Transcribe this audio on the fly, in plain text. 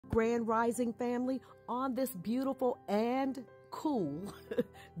Grand Rising family, on this beautiful and cool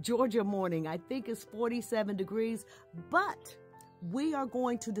Georgia morning. I think it's 47 degrees, but we are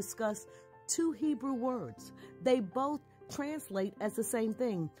going to discuss two Hebrew words. They both translate as the same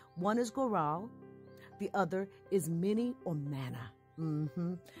thing. One is goral, the other is mini or manna.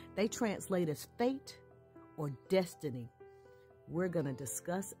 They translate as fate or destiny. We're going to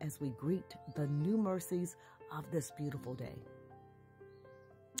discuss as we greet the new mercies of this beautiful day.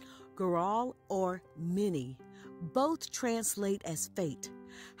 Goral or mini both translate as fate.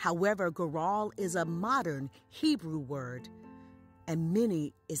 However, goral is a modern Hebrew word, and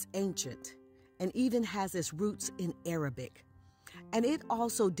mini is ancient and even has its roots in Arabic. And it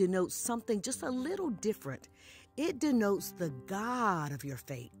also denotes something just a little different. It denotes the God of your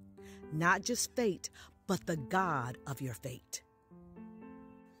fate. Not just fate, but the God of your fate.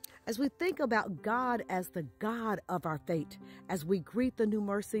 As we think about God as the God of our fate, as we greet the new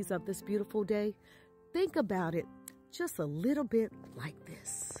mercies of this beautiful day, think about it just a little bit like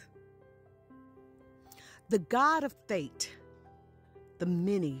this. The God of fate, the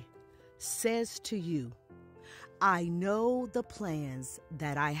many, says to you, I know the plans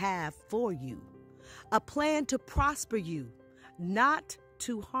that I have for you, a plan to prosper you, not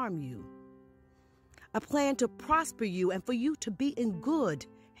to harm you, a plan to prosper you and for you to be in good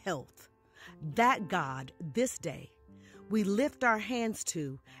health. That God, this day, we lift our hands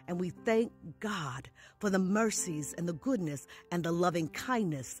to, and we thank God for the mercies and the goodness and the loving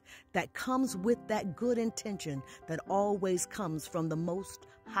kindness that comes with that good intention that always comes from the Most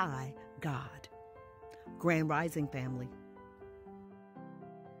High God. Grand Rising family.